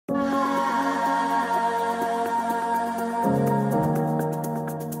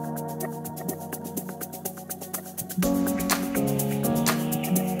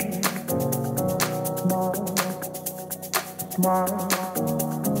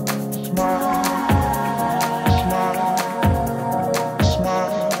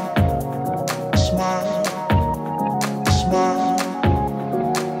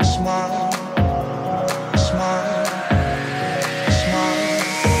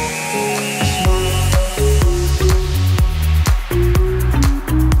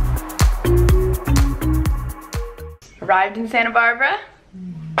Arrived in Santa Barbara,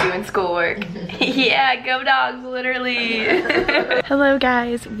 doing schoolwork. Yeah, go dogs, literally. Hello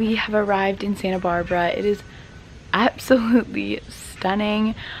guys, we have arrived in Santa Barbara. It is absolutely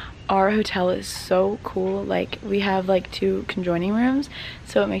stunning. Our hotel is so cool. Like, we have like 2 conjoining rooms,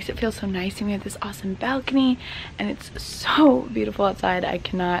 so it makes it feel so nice, and we have this awesome balcony, and it's so beautiful outside. I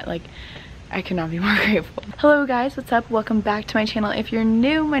cannot be more grateful. Hello guys, what's up? Welcome back to my channel. If you're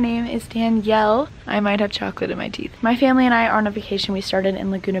new, my name is Danielle. I might have chocolate in my teeth. My family and I are on a vacation. We started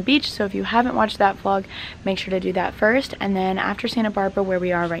in Laguna Beach, so if you haven't watched that vlog, make sure to do that first. And then after Santa Barbara, where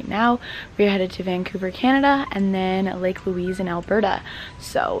we are right now, we're headed to Vancouver, Canada, and then Lake Louise in Alberta.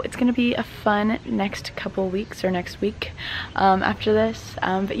 So it's gonna be a fun next couple weeks, or next week after this.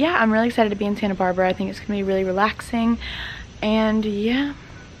 But yeah, I'm really excited to be in Santa Barbara. I think it's gonna be really relaxing. And yeah,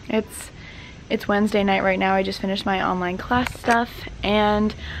 it's Wednesday night right now. I just finished my online class stuff,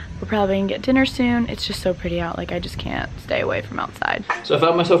 and we're probably gonna get dinner soon. It's just so pretty out. Like, I just can't stay away from outside. So I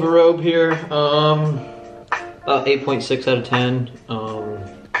found myself a robe here. About 8.6 out of 10.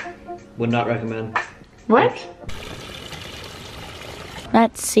 Would not recommend. What?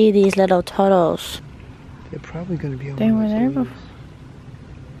 Let's see these little turtles. They're probably gonna be on. They were there before.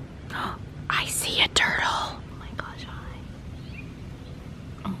 I see a turtle.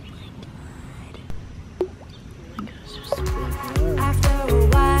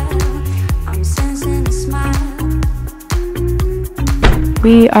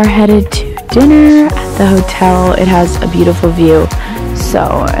 We are headed to dinner at the hotel. It has a beautiful view,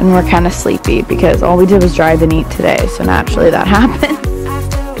 and we're kind of sleepy because all we did was drive and eat today, so naturally that happened.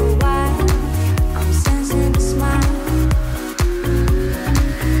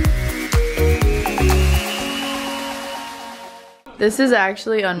 This is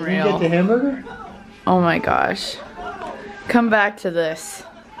actually unreal. Did you get the hamburger? Oh my gosh. Come back to this.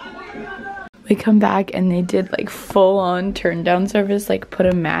 We come back and they did like full-on turn down service, like put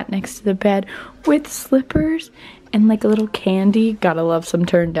a mat next to the bed with slippers and like a little candy. Gotta love some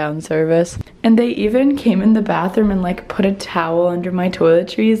turn down service. And they even came in the bathroom and like put a towel under my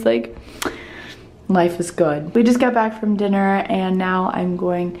toiletries. Like, life is good. We just got back from dinner and now I'm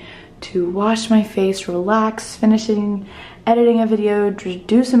going to wash my face, relax, finishing editing a video,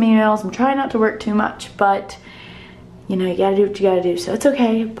 do some emails. I'm trying not to work too much, but you know, you gotta do what you gotta do, so it's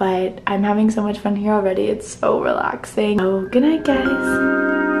okay. But I'm having so much fun here already. It's so relaxing. So good night, guys.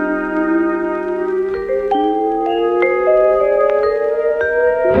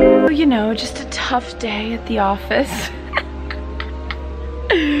 You know, just a tough day at the office.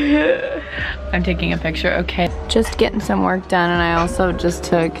 I'm taking a picture, okay. Just getting some work done, and I also just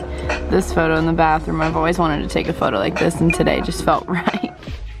took this photo in the bathroom. I've always wanted to take a photo like this, and today just felt right.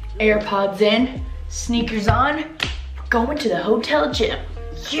 AirPods in, sneakers on, going to the hotel gym.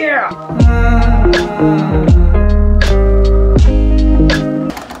 Yeah!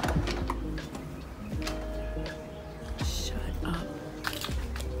 Shut up.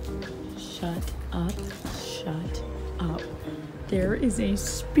 Shut up. Shut up. There is a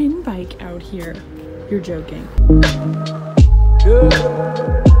spin bike out here. You're joking.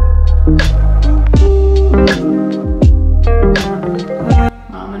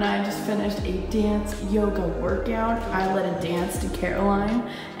 Mom and I just finished a dance yoga workout. I led a dance to Caroline,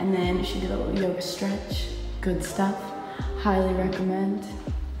 and then she did a little yoga stretch. Good stuff. Highly recommend.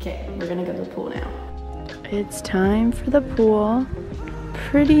 Okay, we're gonna go to the pool now. It's time for the pool.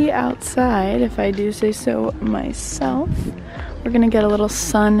 Pretty outside, if I do say so myself. We're gonna get a little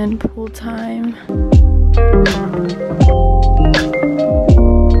sun and pool time.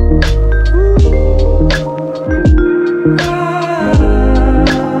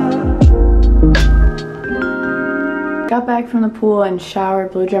 Got back from the pool and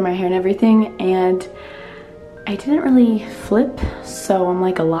showered, blow dried my hair and everything, and I didn't really flip, so I'm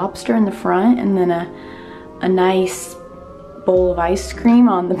like a lobster in the front and then a nice bowl of ice cream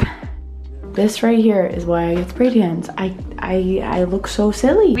on the back. This right here is why I get spray tans. I look so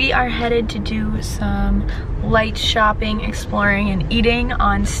silly. We are headed to do some light shopping, exploring, and eating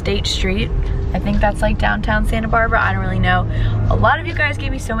on State Street. I think that's like downtown Santa Barbara. I don't really know. A lot of you guys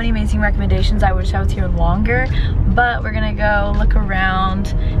gave me so many amazing recommendations. I wish I was here longer, but we're gonna go look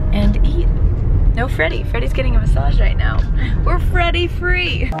around and eat. No Freddie. Freddie's getting a massage right now. We're Freddie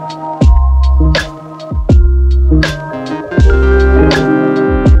free.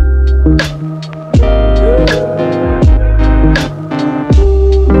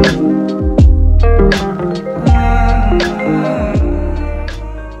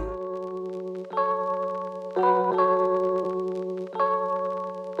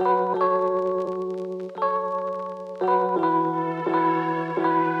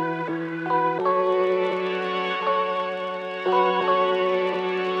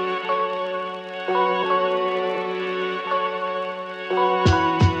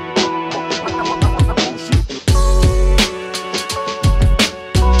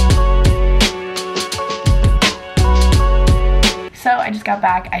 So I just got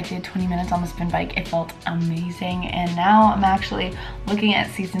back. I did 20 minutes on the spin bike. It felt amazing. And now I'm actually looking at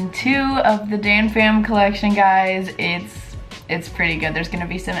season 2 of the Dan Fam collection, guys. It's pretty good. There's gonna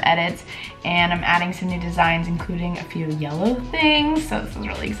be some edits and I'm adding some new designs, including a few yellow things. So this is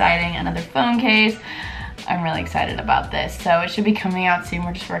really exciting. Another phone case. I'm really excited about this. So it should be coming out soon.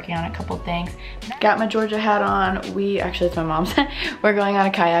 We're just working on a couple things. Got my Georgia hat on. Actually it's my mom's. We're going on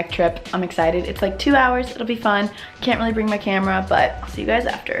a kayak trip. I'm excited. It's like 2 hours. It'll be fun. Can't really bring my camera, but I'll see you guys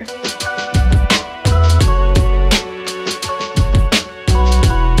after.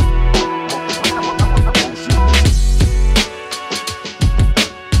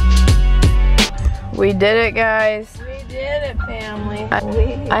 We did it, guys. We did it, family.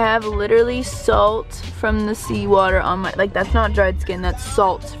 I have literally salt from the seawater on my, like that's not dried skin, that's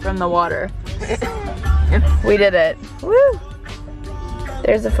salt from the water. We did it. Woo!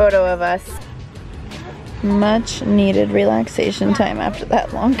 There's a photo of us. Much needed relaxation time after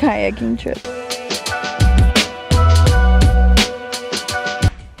that long kayaking trip.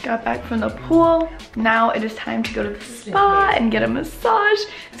 Got back from the pool. Now it is time to go to the spa and get a massage.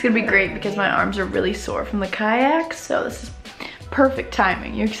 It's gonna be great because my arms are really sore from the kayak, so this is perfect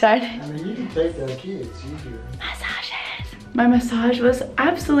timing. You excited? I mean, you can take that key, it's easier. Massages. My massage was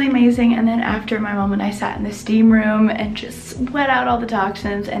absolutely amazing, and then after, my mom and I sat in the steam room and just sweat out all the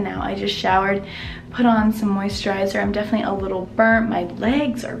toxins, and now I just showered, put on some moisturizer. I'm definitely a little burnt. My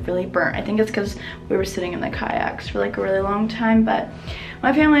legs are really burnt. I think it's because we were sitting in the kayaks for like a really long time, but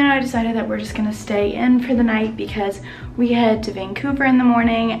my family and I decided that we're just gonna stay in for the night because we head to Vancouver in the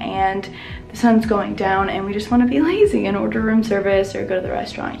morning and the sun's going down and we just wanna be lazy and order room service or go to the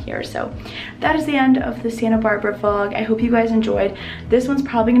restaurant here. So that is the end of the Santa Barbara vlog. I hope you guys enjoyed. This one's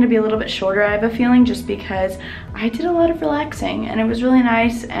probably gonna be a little bit shorter, I have a feeling, just because I did a lot of relaxing and it was really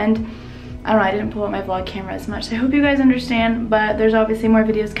nice, and I don't know, I didn't pull out my vlog camera as much. So I hope you guys understand, but there's obviously more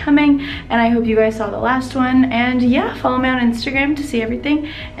videos coming, and I hope you guys saw the last one. And yeah, follow me on Instagram to see everything,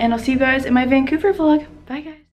 and I'll see you guys in my Vancouver vlog. Bye, guys.